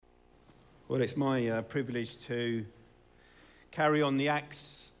Well, it's my privilege to carry on the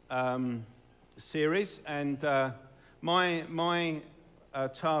Acts series, and my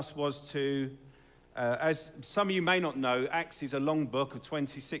task was to, as some of you may not know, Acts is a long book of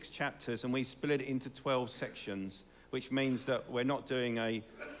 26 chapters, and we split it into 12 sections, which means that we're not doing a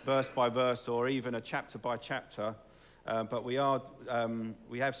verse by verse or even a chapter by chapter, but we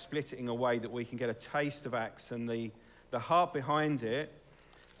have split it in a way that we can get a taste of Acts, and the heart behind it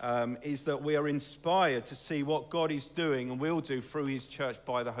is that we are inspired to see what God is doing and will do through his church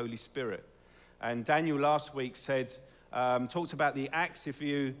by the Holy Spirit. And Daniel last week talked about the Acts. If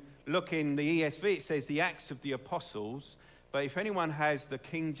you look in the ESV, it says the Acts of the Apostles. But if anyone has the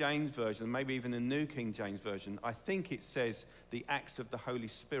King James Version, maybe even the New King James Version, I think it says the Acts of the Holy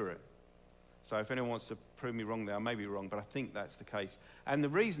Spirit. So if anyone wants to prove me wrong there, I may be wrong, but I think that's the case. And the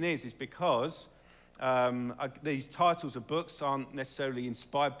reason is because these titles of books aren't necessarily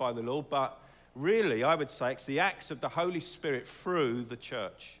inspired by the Lord, but really, I would say it's the acts of the Holy Spirit through the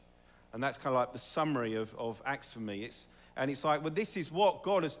church. And that's kind of like the summary of Acts for me. It's like, well, this is what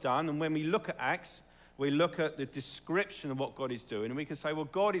God has done. And when we look at Acts, we look at the description of what God is doing. And we can say, well,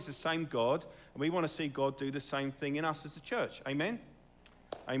 God is the same God. And we want to see God do the same thing in us as a church. Amen?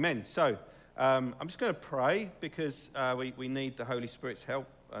 Amen. So I'm just going to pray because we need the Holy Spirit's help,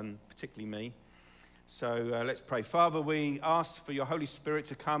 and particularly me. So let's pray. Father, we ask for your Holy Spirit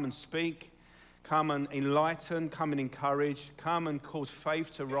to come and speak, come and enlighten, come and encourage, come and cause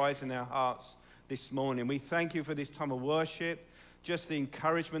faith to rise in our hearts this morning. We thank you for this time of worship, just the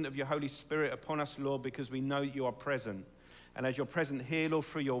encouragement of your Holy Spirit upon us, Lord, because we know you are present. And as you're present here, Lord,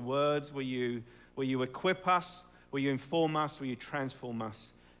 through your words, will you equip us, will you inform us, will you transform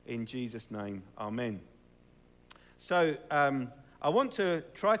us? In Jesus' name, amen. So, I want to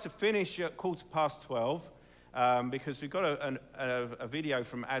try to finish at 12:15 because we've got a video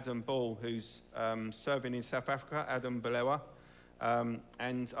from Adam Ball, who's serving in South Africa, Adam Balewa.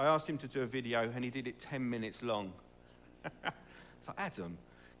 And I asked him to do a video, and he did it 10 minutes long. It's like, Adam,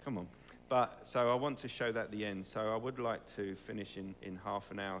 come on. So I want to show that at the end. So I would like to finish in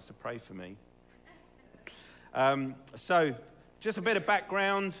half an hour, so pray for me. So just a bit of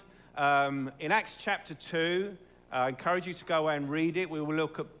background. In Acts chapter 2, I encourage you to go away and read it. We will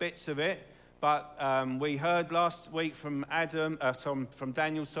look at bits of it. But we heard last week from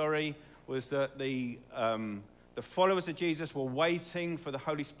Daniel, was that the followers of Jesus were waiting for the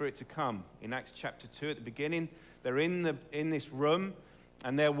Holy Spirit to come. In Acts chapter 2 at the beginning, they're in this room,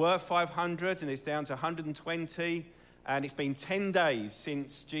 and there were 500, and it's down to 120. And it's been 10 days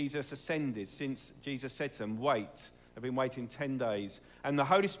since Jesus ascended, since Jesus said to them, wait. They've been waiting 10 days. And the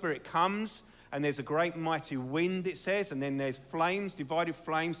Holy Spirit comes, and there's a great mighty wind, it says, and then there's flames, divided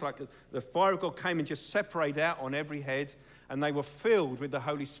flames, like the fire of God came and just separated out on every head, and they were filled with the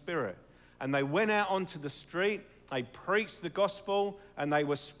Holy Spirit. And they went out onto the street, they preached the gospel, and they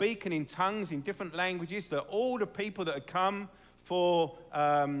were speaking in tongues in different languages, that all the people that had come for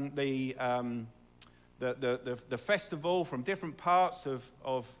the festival from different parts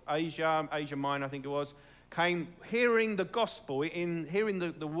of Asia Minor, I think it was, came hearing the gospel, hearing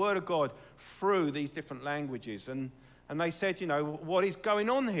the word of God through these different languages. And they said, what is going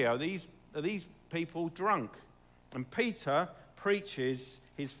on here? Are these people drunk? And Peter preaches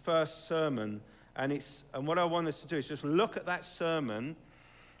his first sermon. And what I want us to do is just look at that sermon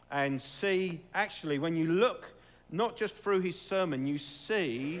and see, actually, when you look, not just through his sermon, you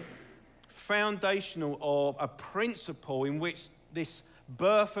see foundational or a principle in which this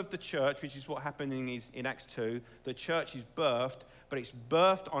birth of the church, which is what happened in Acts 2, the church is birthed, but it's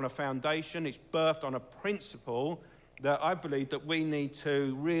birthed on a foundation, it's birthed on a principle that I believe that we need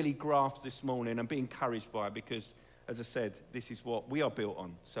to really grasp this morning and be encouraged by, because, as I said, this is what we are built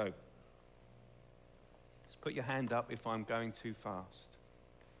on. So, just put your hand up if I'm going too fast.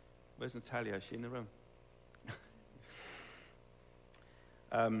 Where's Natalia? Is she in the room?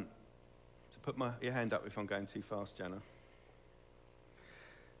 So put your hand up if I'm going too fast, Jana.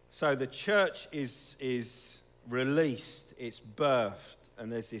 So the church is released, it's birthed, and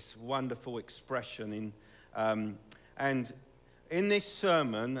there's this wonderful expression and in this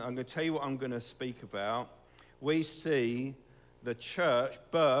sermon, I'm going to tell you what I'm going to speak about. We see the church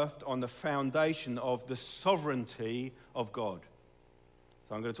birthed on the foundation of the sovereignty of God.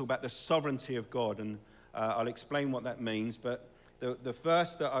 So I'm going to talk about the sovereignty of God, and I'll explain what that means. But the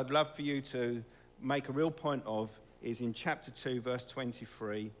verse that I'd love for you to make a real point of is in chapter 2, verse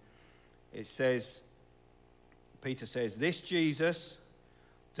 23. It says, Peter says, this Jesus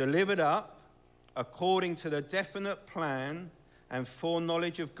delivered up according to the definite plan and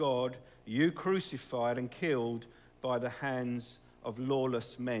foreknowledge of God, you crucified and killed by the hands of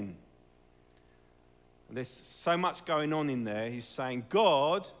lawless men. There's so much going on in there. He's saying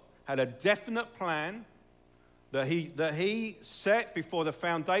God had a definite plan that he set before the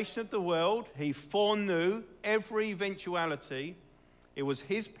foundation of the world. He foreknew every eventuality. It was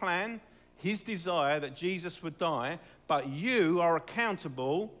his plan, his desire that Jesus would die, but you are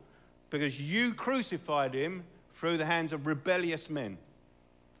accountable because you crucified him through the hands of rebellious men.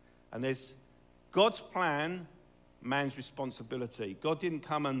 And there's God's plan, man's responsibility. God didn't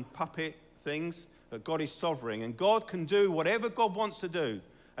come and puppet things, but God is sovereign, and God can do whatever God wants to do,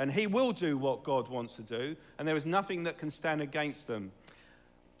 and he will do what God wants to do, and there is nothing that can stand against them.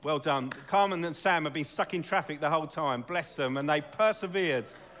 Well done. Carmen and Sam have been stuck in traffic the whole time. Bless them, and they persevered.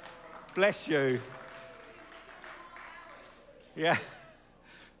 Bless you. Yeah.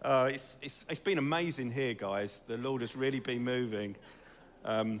 It's been amazing here, guys. The Lord has really been moving.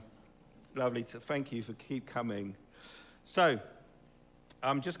 Lovely. Thank you for keep coming. So,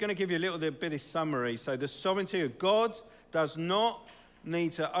 I'm just going to give you a little bit of this summary. So the sovereignty of God does not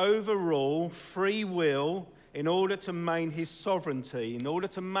need to overrule free will in order to maintain his sovereignty, in order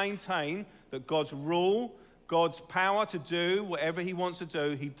to maintain that God's rule, God's power to do whatever he wants to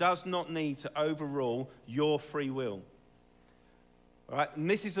do. He does not need to overrule your free will. All right? And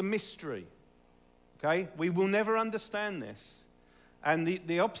this is a mystery. Okay? We will never understand this. And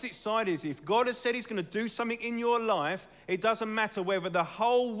the opposite side is, if God has said he's going to do something in your life, it doesn't matter whether the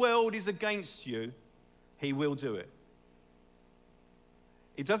whole world is against you, he will do it.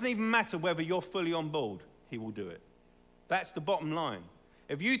 It doesn't even matter whether you're fully on board, he will do it. That's the bottom line.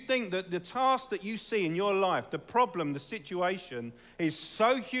 If you think that the task that you see in your life, the problem, the situation, is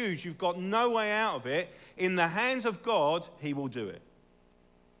so huge you've got no way out of it, in the hands of God, he will do it.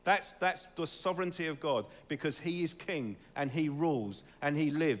 That's the sovereignty of God, because he is king and he rules and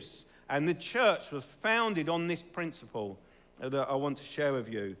he lives. And the church was founded on this principle that I want to share with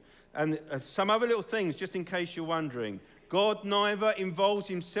you. And some other little things, just in case you're wondering. God neither involves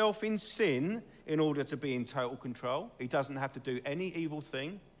himself in sin in order to be in total control. He doesn't have to do any evil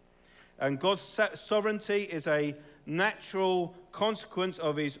thing. And God's sovereignty is a natural consequence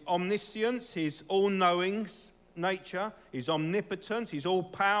of his omniscience, his all-knowing nature, his omnipotence, his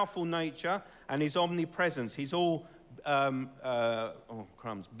all-powerful nature, and his omnipresence, his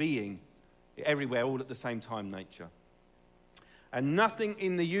being, everywhere, all at the same time nature. And nothing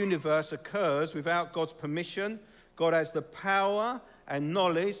in the universe occurs without God's permission. God has the power and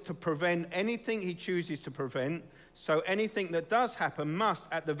knowledge to prevent anything he chooses to prevent, so anything that does happen must,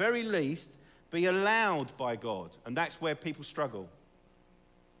 at the very least, be allowed by God. And that's where people struggle.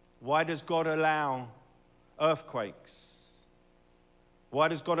 Why does God allow earthquakes? Why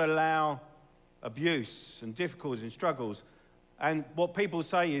does God allow abuse and difficulties and struggles? And what people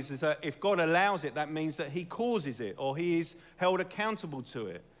say is that if God allows it, that means that he causes it or he is held accountable to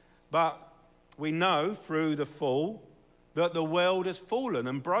it. But we know through the fall that the world has fallen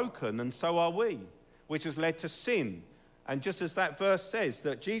and broken, and so are we, which has led to sin. And just as that verse says,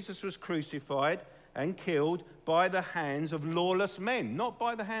 that Jesus was crucified and killed by the hands of lawless men, not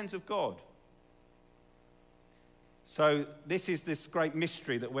by the hands of God. So this is this great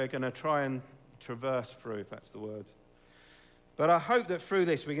mystery that we're going to try and traverse through, if that's the word. But I hope that through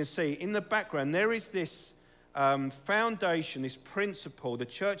this we can see in the background there is this foundation, this principle the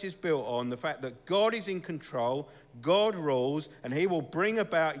church is built on, the fact that God is in control, God rules, and he will bring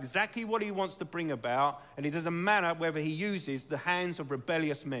about exactly what he wants to bring about, and it doesn't matter whether he uses the hands of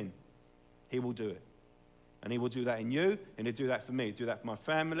rebellious men. He will do it. And he will do that in you, and he'll do that for me. He'll do that for my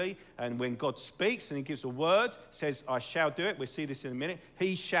family. And when God speaks and he gives a word, says, I shall do it. We'll see this in a minute.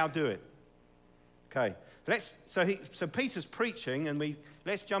 He shall do it. Okay. So Peter's preaching, and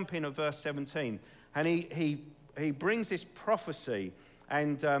let's jump in at verse 17. And he brings this prophecy.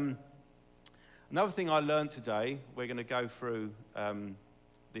 And another thing I learned today, we're going to go through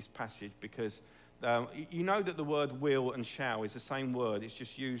this passage, because you know that the word will and shall is the same word. It's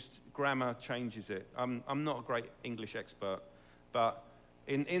just used, grammar changes it. I'm not a great English expert, but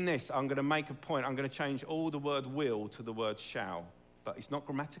in this, I'm going to make a point. I'm going to change all the word will to the word shall. But it's not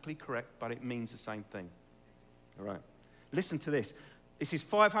grammatically correct, but it means the same thing. All right. Listen to this. This is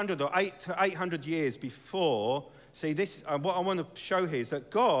 500 or 800 years before. See, this. What I want to show here is that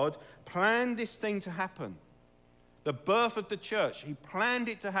God planned this thing to happen. The birth of the church. He planned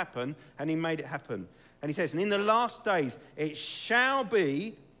it to happen, and he made it happen. And he says, and in the last days, it shall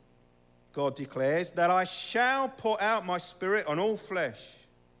be, God declares, that I shall pour out my spirit on all flesh.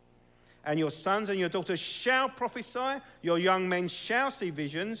 and your sons and your daughters shall prophesy, your young men shall see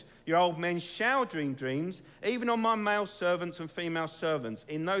visions, your old men shall dream dreams, even on my male servants and female servants.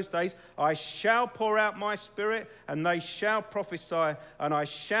 In those days I shall pour out my spirit, and they shall prophesy, and I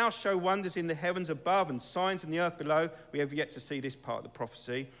shall show wonders in the heavens above and signs in the earth below. We have yet to see this part of the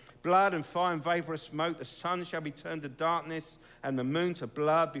prophecy. Blood and fire and vaporous smoke, the sun shall be turned to darkness and the moon to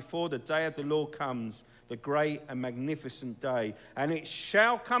blood before the day of the Lord comes, the great and magnificent day. And it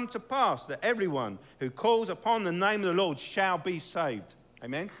shall come to pass that everyone who calls upon the name of the Lord shall be saved.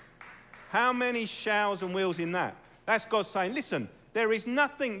 Amen? How many shalls and wills in that? That's God saying, listen, there is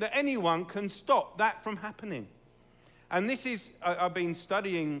nothing that anyone can stop that from happening. And this is, I've been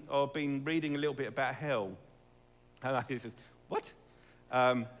studying or been reading a little bit about hell. And I said, what?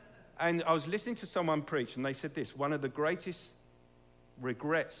 And I was listening to someone preach, and they said this: one of the greatest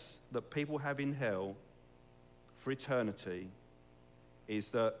regrets that people have in hell for eternity is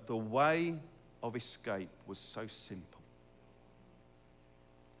that the way of escape was so simple.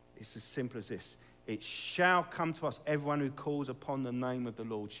 It's as simple as this: it shall come to us, everyone who calls upon the name of the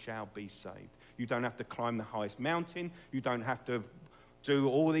Lord shall be saved. You don't have to climb the highest mountain. You don't have to do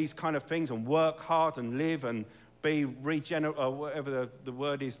all these kind of things and work hard and live and be regenerate, or whatever the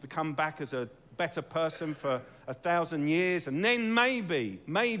word is, become back as a better person for 1,000 years, and then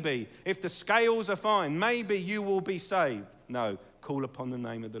maybe, if the scales are fine, maybe you will be saved. No, call upon the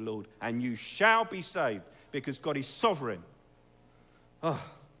name of the Lord, and you shall be saved, because God is sovereign. Oh,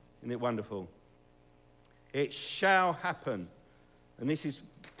 isn't it wonderful? It shall happen. And this is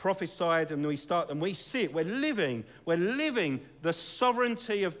prophesied, and we see it. We're living the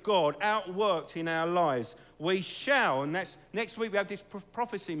sovereignty of God outworked in our lives. We shall, and that's next week we have this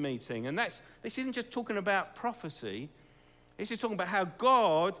prophecy meeting, and this isn't just talking about prophecy. It's just talking about how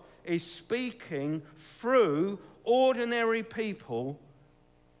God is speaking through ordinary people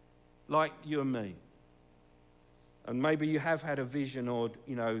like you and me. And maybe you have had a vision or,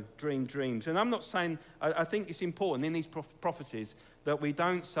 dreams. And I'm not saying, I think it's important in these prophecies that we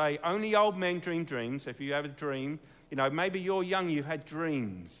don't say only old men dream dreams. If you have a dream, maybe you're young, you've had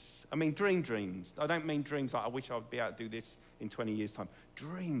dreams. I mean, dreams. I don't mean dreams like I wish I'd be able to do this in 20 years' time.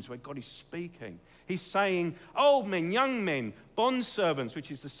 Dreams where God is speaking. He's saying, old men, young men, bond servants,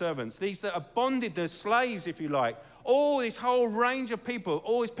 which is the servants, these that are bonded, the slaves, if you like, all this whole range of people,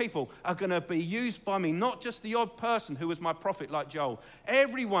 all these people are going to be used by me, not just the odd person who was my prophet like Joel.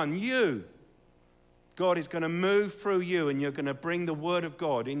 Everyone, you, God is going to move through you, and you're going to bring the word of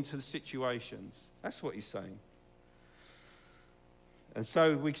God into the situations. That's what he's saying. And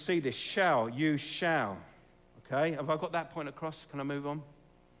so we see this shall, you shall. Okay, have I got that point across? Can I move on?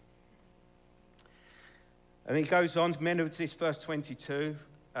 And he goes on, men of this verse 22.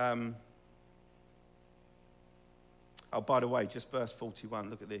 By the way, just verse 41,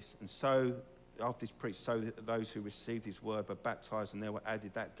 look at this. And so, after this preached, so those who received his word were baptized, and there were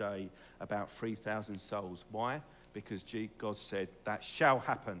added that day about 3,000 souls. Why? Because God said, that shall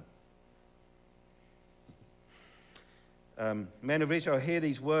happen. Men of Israel, hear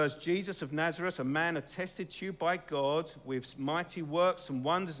these words. Jesus of Nazareth, a man attested to you by God with mighty works and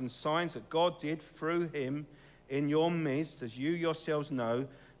wonders and signs that God did through him in your midst, as you yourselves know.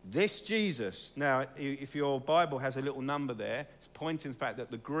 This Jesus, now, if your Bible has a little number there, it's pointing to the fact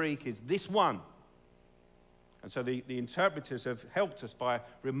that the Greek is this one. And so the interpreters have helped us by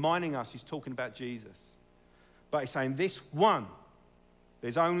reminding us he's talking about Jesus. But he's saying this one.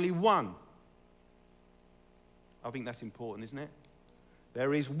 There's only one. I think that's important, isn't it?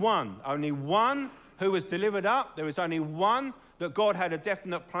 There is one. Only one who was delivered up. There is only one that God had a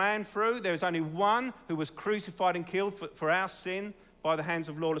definite plan through. There is only one who was crucified and killed for our sin by the hands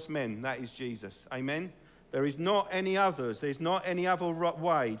of lawless men. That is Jesus. Amen? There is not any others. There's not any other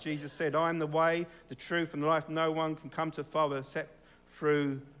way. Jesus said, I am the way, the truth, and the life. No one can come to the Father except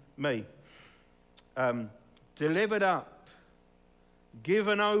through me. Delivered up,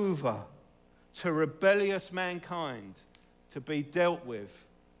 given over to rebellious mankind, to be dealt with,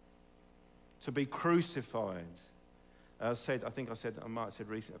 to be crucified. I might have said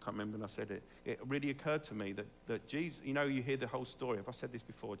recently, I can't remember when I said it. It really occurred to me that Jesus, you hear the whole story. If I said this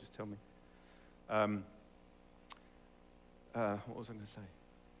before, just tell me. What was I going to say?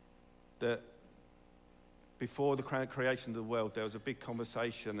 That before the creation of the world, there was a big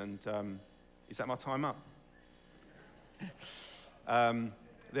conversation, and is that my time up?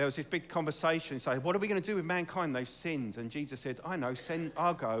 There was this big conversation, saying, what are we going to do with mankind? They've sinned. And Jesus said, I know,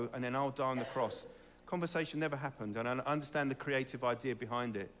 I'll go, and then I'll die on the cross. Conversation never happened, and I understand the creative idea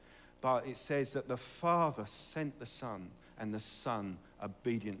behind it. But it says that the Father sent the Son, and the Son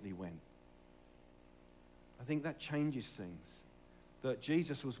obediently went. I think that changes things. that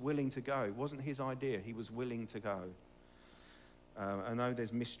Jesus was willing to go. It wasn't his idea. He was willing to go. I know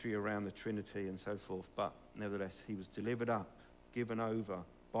there's mystery around the Trinity and so forth, but nevertheless, he was delivered up, given over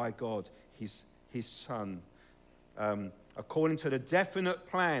by God, his Son, according to the definite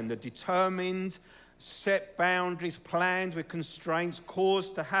plan, the determined, set boundaries, planned with constraints,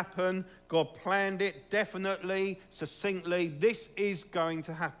 caused to happen. God planned it definitely, succinctly. This is going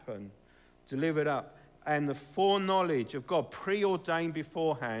to happen. Delivered up. And the foreknowledge of God, preordained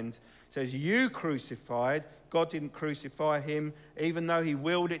beforehand, says, you crucified. God didn't crucify him, even though he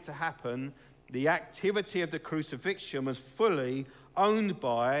willed it to happen. The activity of the crucifixion was fully owned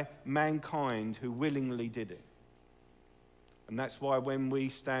by mankind who willingly did it. And that's why when we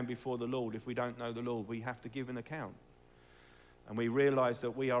stand before the Lord, if we don't know the Lord, we have to give an account. And we realize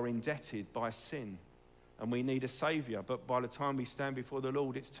that we are indebted by sin and we need a Savior. But by the time we stand before the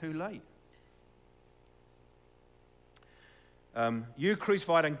Lord, it's too late. You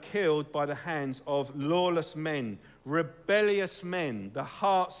crucified and killed by the hands of lawless men, rebellious men, the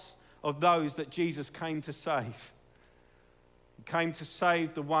hearts of those that Jesus came to save. He came to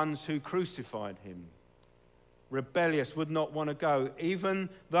save the ones who crucified him. Rebellious, would not want to go. Even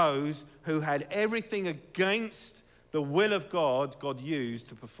those who had everything against the will of God, God used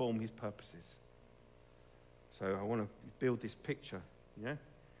to perform his purposes. So I want to build this picture. Yeah?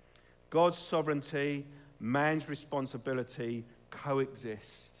 God's sovereignty, man's responsibility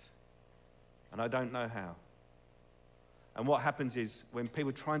coexist. And I don't know how. And what happens is when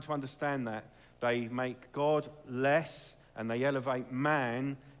people are trying to understand that, they make God less and they elevate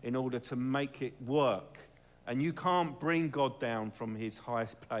man in order to make it work. And you can't bring God down from his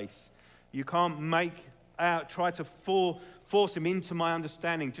highest place. You can't try to force him into my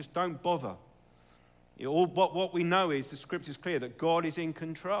understanding. Just don't bother. What we know is the scripture is clear that God is in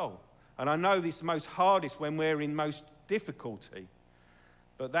control. And I know this is most hardest when we're in most difficulty.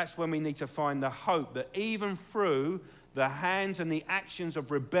 But that's when we need to find the hope that even through the hands and the actions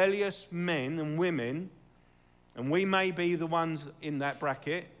of rebellious men and women, and we may be the ones in that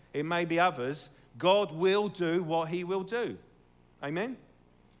bracket, it may be others, God will do what he will do. Amen?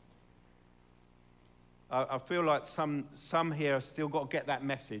 I feel like some here have still got to get that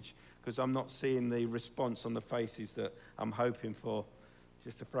message because I'm not seeing the response on the faces that I'm hoping for.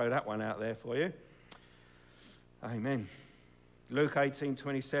 Just to throw that one out there for you. Amen. Luke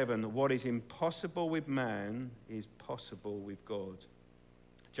 18:27, what is impossible with man is possible with God.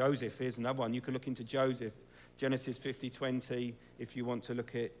 Joseph, here's another one. You can look into Joseph, Genesis 50:20, if you want to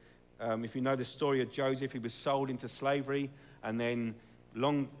look at, if you know the story of Joseph, he was sold into slavery, and then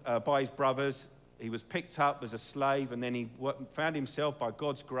by his brothers, he was picked up as a slave, and then he found himself, by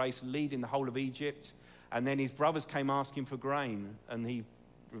God's grace, leading the whole of Egypt. And then his brothers came asking for grain, and he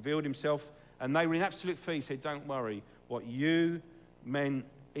revealed himself, and they were in absolute fear. He said, don't worry, what you meant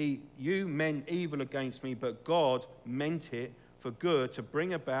evil against me, but God meant it for good to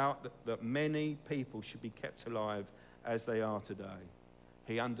bring about that many people should be kept alive as they are today.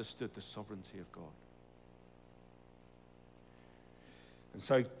 He understood the sovereignty of God. And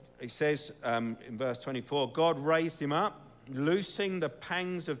so it says in verse 24, God raised him up, loosing the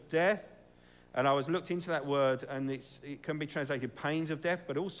pangs of death. And I was looked into that word, and it can be translated pains of death,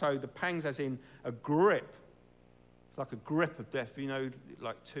 but also the pangs as in a grip. It's like a grip of death, you know,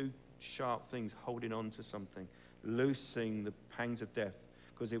 like two sharp things holding on to something, loosing the pangs of death,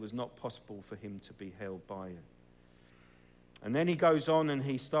 because it was not possible for him to be held by it. And then he goes on and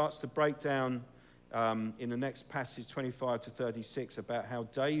he starts to break down in the next passage, 25 to 36, about how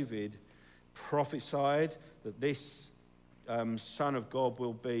David prophesied that this Son of God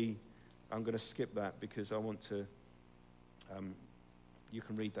will be. I'm going to skip that because I want to, you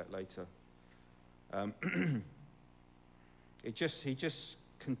can read that later. He just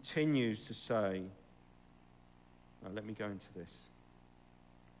continues to say, let me go into this.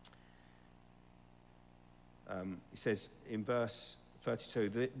 He says in verse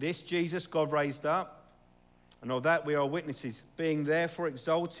 32, this Jesus God raised up, and of that we are witnesses, being therefore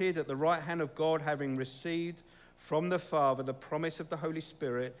exalted at the right hand of God, having received from the Father the promise of the Holy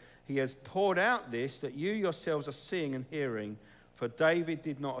Spirit, he has poured out this that you yourselves are seeing and hearing. For David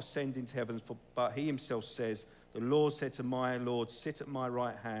did not ascend into heaven, but he himself says, the Lord said to my Lord, sit at my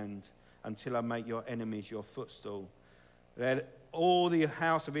right hand until I make your enemies your footstool. Let all the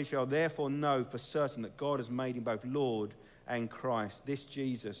house of Israel therefore know for certain that God has made him both Lord and Christ, this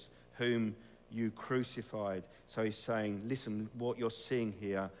Jesus whom you crucified. So he's saying, listen, what you're seeing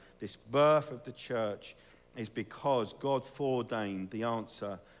here, this birth of the church, is because God foreordained the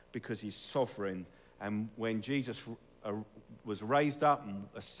answer, because he's sovereign. And when Jesus was raised up and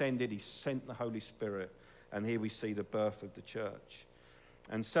ascended, he sent the Holy Spirit. And here we see the birth of the church.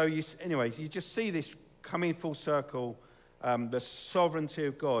 And so, you just see this coming full circle, the sovereignty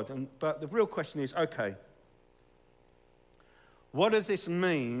of God. But the real question is, okay, what does this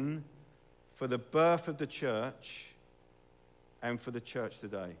mean for the birth of the church and for the church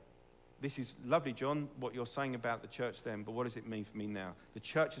today? This is lovely, John, what you're saying about the church then, but what does it mean for me now? The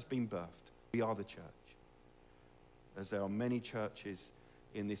church has been birthed. We are the church. As there are many churches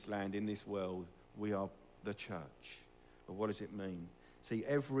in this land, in this world, we are the church. But what does it mean? See,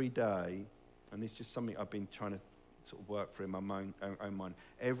 every day, and this is just something I've been trying to sort of work through in my own mind,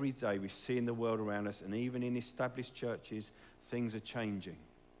 every day we see in the world around us, and even in established churches, things are changing.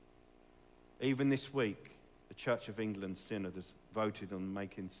 Even this week, the Church of England Synod has voted on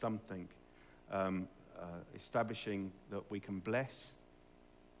making something, establishing that we can bless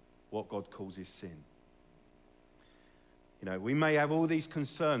what God calls his sin. You know, we may have all these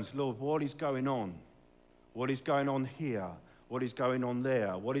concerns. Lord, what is going on? What is going on here? What is going on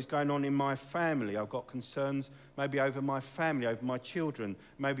there? What is going on in my family? I've got concerns maybe over my family, over my children.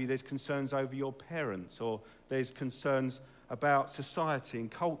 Maybe there's concerns over your parents, or there's concerns about society and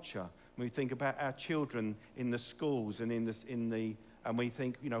culture. We think about our children in the schools and and we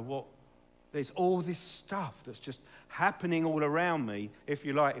think, you know what? There's all this stuff that's just happening all around me, if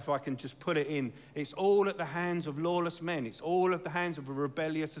you like, if I can just put it in. It's all at the hands of lawless men. It's all at the hands of a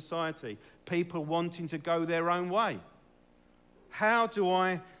rebellious society. People wanting to go their own way. How do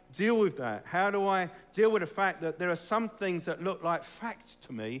I deal with that? How do I deal with the fact that there are some things that look like facts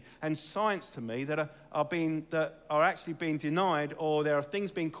to me and science to me that are actually being denied, or there are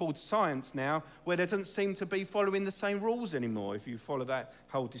things being called science now where there doesn't seem to be following the same rules anymore, if you follow that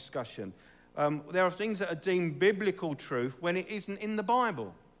whole discussion. There are things that are deemed biblical truth when it isn't in the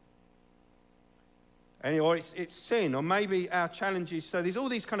Bible. Or it's sin, or maybe our challenges. So there's all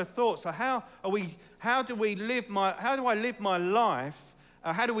these kind of thoughts. So how do I live my life?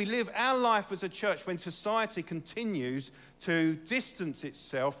 How do we live our life as a church when society continues to distance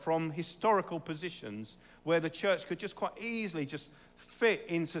itself from historical positions where the church could just quite easily just fit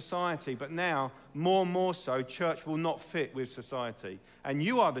in society, but now, more and more so, church will not fit with society. And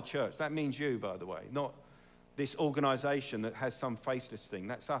you are the church. That means you, by the way, not this organization that has some faceless thing.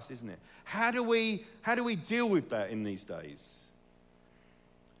 That's us, isn't it? How do we deal with that in these days?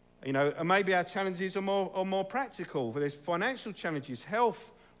 You know, and maybe our challenges are more practical. There's financial challenges,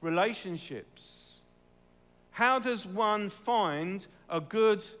 health, relationships. How does one find a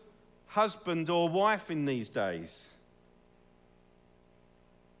good husband or wife in these days?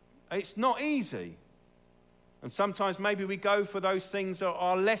 It's not easy. And sometimes maybe we go for those things that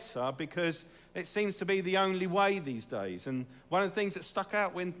are lesser because it seems to be the only way these days. And one of the things that stuck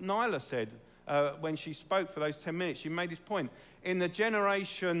out when Nyla said, when she spoke for those 10 minutes, she made this point. In the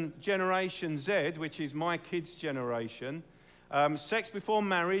Generation Z, which is my kids' generation, sex before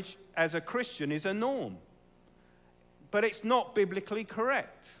marriage as a Christian is a norm. But it's not biblically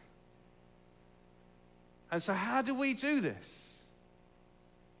correct. And so how do we do this?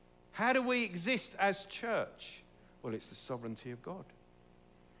 How do we exist as church? Well, it's the sovereignty of God.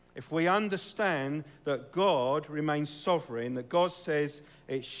 If we understand that God remains sovereign, that God says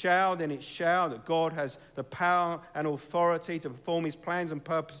it shall, then it shall, that God has the power and authority to perform his plans and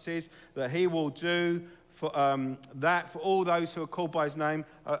purposes, that he will do for that for all those who are called by his name.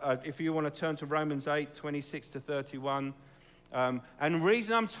 If you want to turn to Romans 8, 26 to 31. And the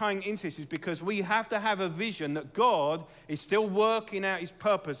reason I'm tying into this is because we have to have a vision that God is still working out his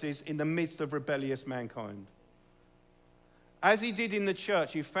purposes in the midst of rebellious mankind. As he did in the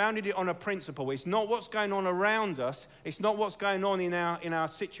church, he founded it on a principle. It's not what's going on around us. It's not what's going on in our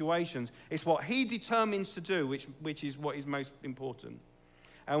situations. It's what he determines to do, which is what is most important.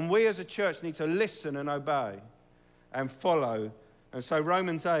 And we as a church need to listen and obey and follow. And so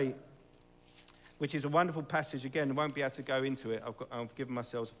Romans 8, which is a wonderful passage. Again, I won't be able to go into it. I've given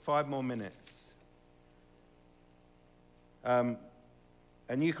myself 5 more minutes. And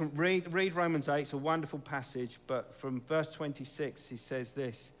you can read Romans 8. It's a wonderful passage. But from verse 26, he says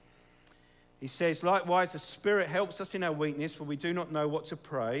this. He says, likewise, the Spirit helps us in our weakness, for we do not know what to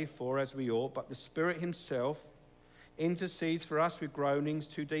pray for as we ought. But the Spirit himself intercedes for us with groanings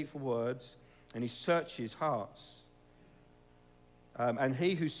too deep for words. And he searches hearts. And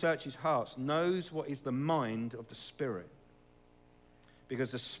he who searches hearts knows what is the mind of the Spirit.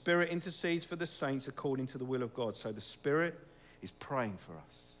 Because the Spirit intercedes for the saints according to the will of God. So the Spirit is praying for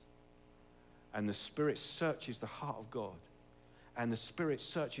us. And the Spirit searches the heart of God. And the Spirit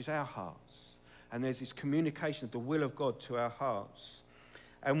searches our hearts. And there's this communication of the will of God to our hearts.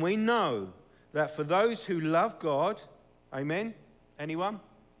 And we know that for those who love God, amen? Anyone?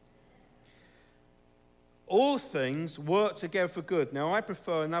 all things work together for good. Now, I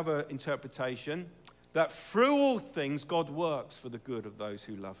prefer another interpretation, that through all things, God works for the good of those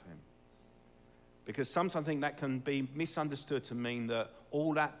who love him. Because sometimes I think that can be misunderstood to mean that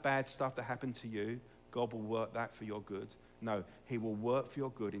all that bad stuff that happened to you, God will work that for your good. No, he will work for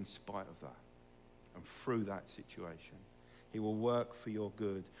your good in spite of that and through that situation. He will work for your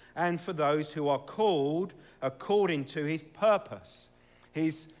good. And for those who are called according to his purpose.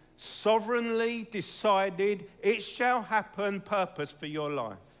 His sovereignly decided, it shall happen purpose for your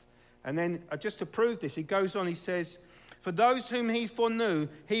life. And then just to prove this, he goes on, he says, for those whom he foreknew,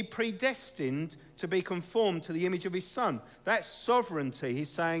 he predestined to be conformed to the image of his Son. That's sovereignty. He's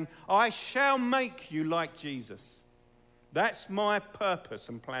saying, I shall make you like Jesus. That's my purpose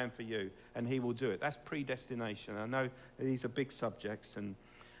and plan for you, and he will do it. That's predestination. I know these are big subjects. And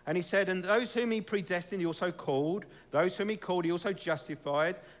he said, and those whom he predestined, he also called. Those whom he called, he also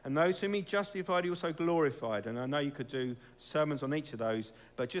justified. And those whom he justified, he also glorified. And I know you could do sermons on each of those,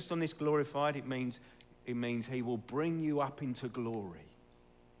 but just on this glorified, it means he will bring you up into glory.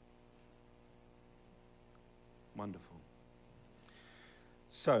 Wonderful.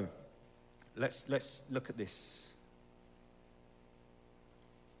 So, let's look at this.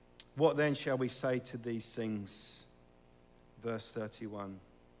 What then shall we say to these things? Verse 31.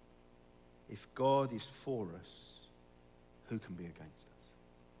 If God is for us, who can be against us?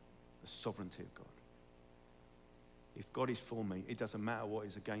 The sovereignty of God. If God is for me, it doesn't matter what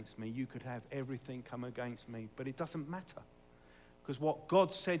is against me. You could have everything come against me, but it doesn't matter. Because what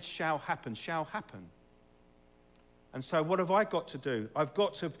God said shall happen, shall happen. And so what have I got to do? I've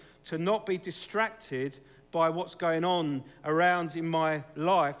got to not be distracted by what's going on around in my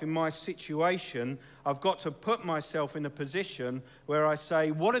life, in my situation. I've got to put myself in a position where I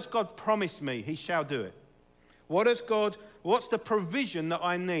say, what has God promised me? He shall do it. What's the provision that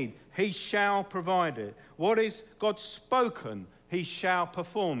I need? He shall provide it. What is God spoken? He shall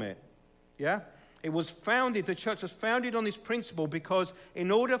perform it. Yeah? The church was founded on this principle because in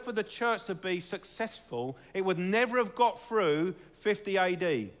order for the church to be successful, it would never have got through 50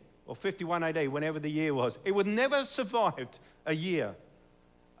 AD or 51 AD, whenever the year was. It would never have survived a year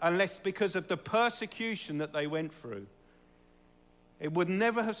unless because of the persecution that they went through. It would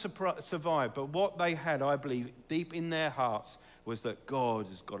never have survived, but what they had, I believe, deep in their hearts was that God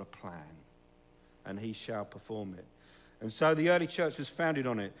has got a plan and he shall perform it. And so the early church was founded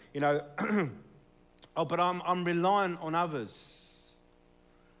on it. You know, but I'm reliant on others.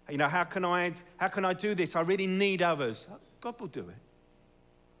 You know, how can I do this? I really need others. God will do it.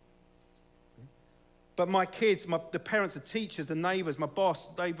 But my kids, the parents, the teachers, the neighbors, my boss,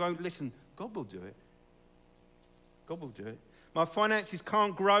 they won't listen. God will do it. God will do it. My finances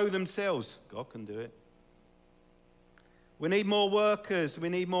can't grow themselves. God can do it. We need more workers. We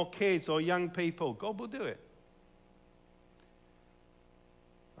need more kids or young people. God will do it.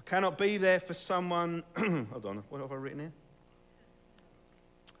 I cannot be there for someone. Hold on. What have I written here?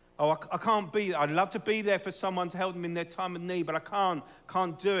 Oh, I can't be there. I'd love to be there for someone to help them in their time of need, but I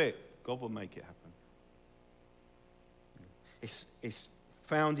can't do it. God will make it happen. It's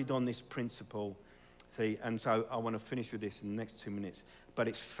founded on this principle, see, and so I want to finish with this in the next 2 minutes, but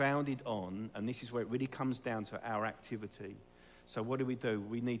it's founded on, and this is where it really comes down to our activity. So what do?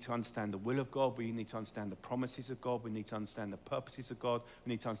 We need to understand the will of God, we need to understand the promises of God, we need to understand the purposes of God,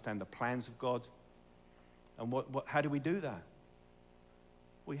 we need to understand the plans of God. And how do we do that?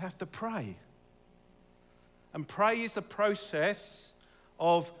 We have to pray. And pray is the process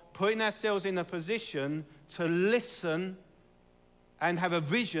of putting ourselves in a position to listen and have a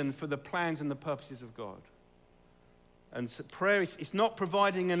vision for the plans and the purposes of God. And so prayer it's not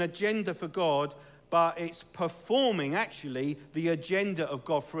providing an agenda for God, but it's performing, actually, the agenda of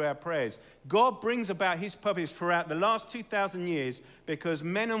God through our prayers. God brings about his purpose throughout the last 2,000 years because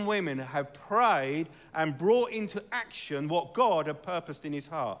men and women have prayed and brought into action what God had purposed in his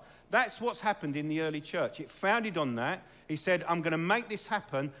heart. That's what's happened in the early church. It founded on that. He said, I'm going to make this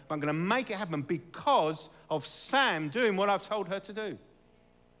happen, but I'm going to make it happen because of Sam doing what I've told her to do.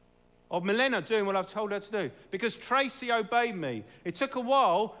 Of Milena doing what I've told her to do. Because Tracy obeyed me. It took a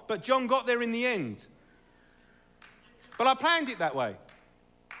while, but John got there in the end. But I planned it that way.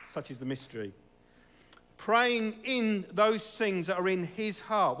 Such is the mystery. Praying in those things that are in his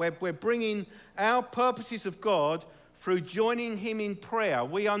heart. We're bringing our purposes of God through joining him in prayer.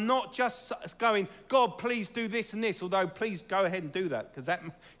 We are not just going, God, please do this and this, although please go ahead and do that, because that,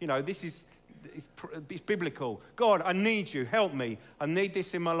 this is it's biblical. God, I need you. Help me. I need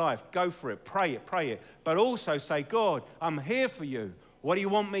this in my life. Go for it. Pray it. Pray it. But also say, God, I'm here for you. What do you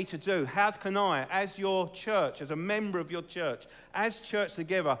want me to do? How can I, as your church, as a member of your church, as church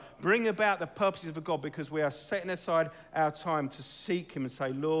together, bring about the purposes of God? Because we are setting aside our time to seek him and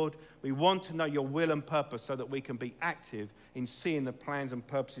say, Lord, we want to know your will and purpose so that we can be active in seeing the plans and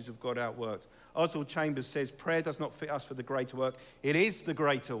purposes of God outworked. Oswald Chambers says, prayer does not fit us for the greater work. It is the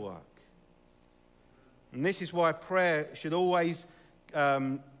greater work. And this is why prayer should always...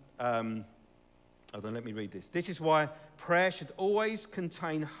 Hold on, let me read this. This is why prayer should always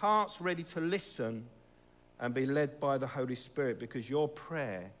contain hearts ready to listen and be led by the Holy Spirit, because your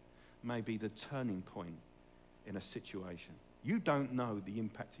prayer may be the turning point in a situation. You don't know the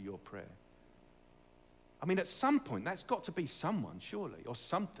impact of your prayer. I mean, at some point, that's got to be someone, surely, or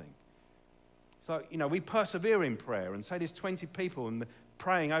something. So, we persevere in prayer, and say there's 20 people and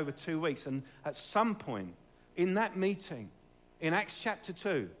praying over 2 weeks, and at some point in that meeting, in Acts chapter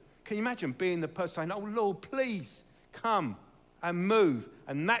 2, can you imagine being the person saying, oh, Lord, please come and move?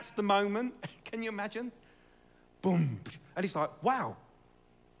 And that's the moment. Can you imagine? Boom. And it's like, wow,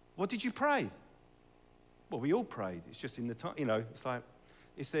 what did you pray? Well, we all prayed. It's just in the time, it's like,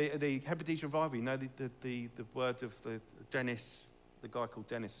 it's the Hebrides revival. The words of Dennis, the guy called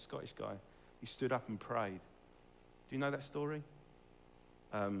Dennis, a Scottish guy. He stood up and prayed. Do you know that story?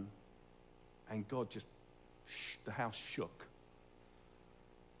 And God just, the house shook.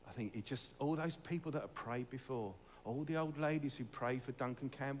 I think all those people that have prayed before, all the old ladies who prayed for Duncan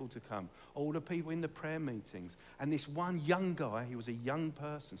Campbell to come, all the people in the prayer meetings, and this one young guy, he was a young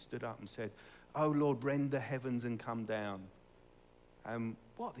person, stood up and said, oh Lord, rend the heavens and come down.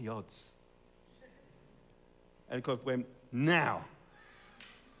 What are the odds? And God went, now.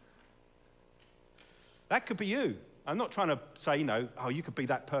 That could be you. I'm not trying to say, you could be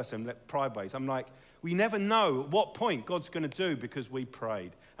that person, let pride base. I'm like, we never know at what point God's going to do, because we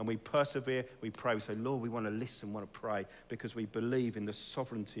prayed and we persevere, we pray. We say, Lord, we want to listen, want to pray, because we believe in the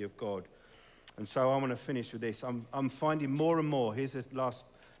sovereignty of God. And so I want to finish with this. I'm finding more and more, here's the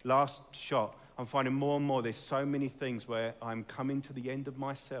last shot. I'm finding more and more there's so many things where I'm coming to the end of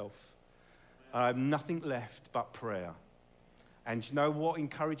myself. I have nothing left but prayer. And you know what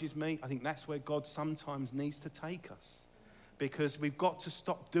encourages me? I think that's where God sometimes needs to take us. Because we've got to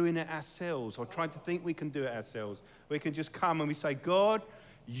stop doing it ourselves, or trying to think we can do it ourselves. We can just come and we say, God,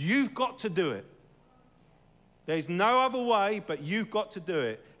 you've got to do it. There's no other way, but you've got to do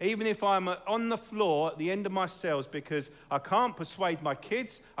it. Even if I'm on the floor at the end of myself, because I can't persuade my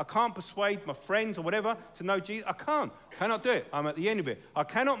kids, I can't persuade my friends or whatever to know Jesus. I cannot do it. I'm at the end of it. I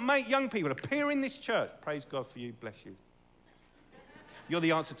cannot make young people appear in this church. Praise God for you. Bless you. You're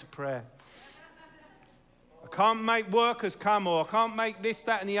the answer to prayer. I can't make workers come, or I can't make this,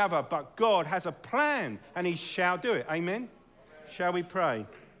 that, and the other. But God has a plan, and he shall do it. Amen? Shall we pray?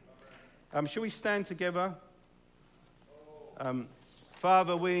 Shall we stand together?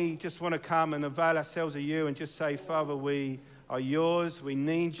 Father, we just want to come and avail ourselves of you and just say, Father, we are yours. We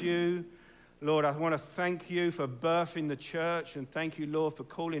need you. Lord, I want to thank you for birthing the church, and thank you, Lord, for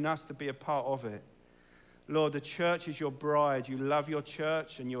calling us to be a part of it. Lord, the church is your bride. You love your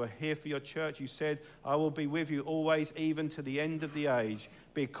church, and you are here for your church. You said, I will be with you always, even to the end of the age.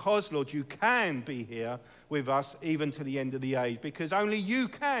 Because, Lord, you can be here with us even to the end of the age. Because only you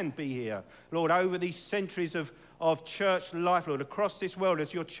can be here, Lord, over these centuries of church life, Lord, across this world,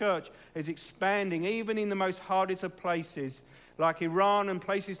 as your church is expanding, even in the most hardest of places, like Iran and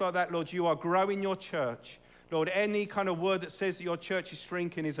places like that, Lord, you are growing your church. Lord, any kind of word that says that your church is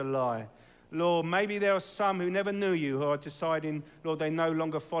shrinking is a lie. Lord, maybe there are some who never knew you who are deciding, Lord, they no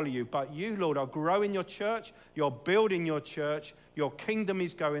longer follow you. But you, Lord, are growing your church. You're building your church. Your kingdom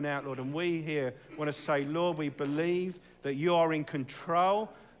is going out, Lord. And we here want to say, Lord, we believe that you are in control,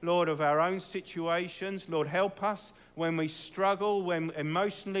 Lord, of our own situations. Lord, help us when we struggle, when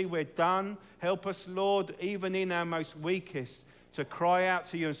emotionally we're done. Help us, Lord, even in our most weakest, to cry out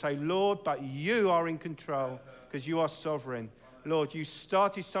to you and say, Lord, but you are in control because you are sovereign. Lord, you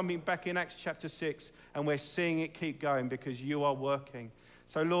started something back in Acts chapter 6, and we're seeing it keep going because you are working.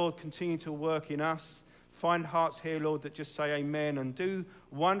 So, Lord, continue to work in us. Find hearts here, Lord, that just say amen and do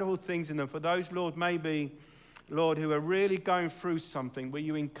wonderful things in them. For those, Lord, maybe, Lord, who are really going through something, will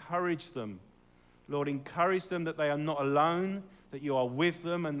you encourage them? Lord, encourage them that they are not alone, that you are with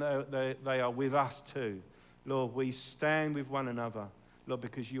them, and they are with us too. Lord, we stand with one another, Lord,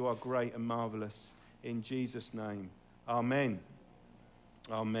 because you are great and marvelous. In Jesus' name, amen.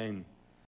 Amen.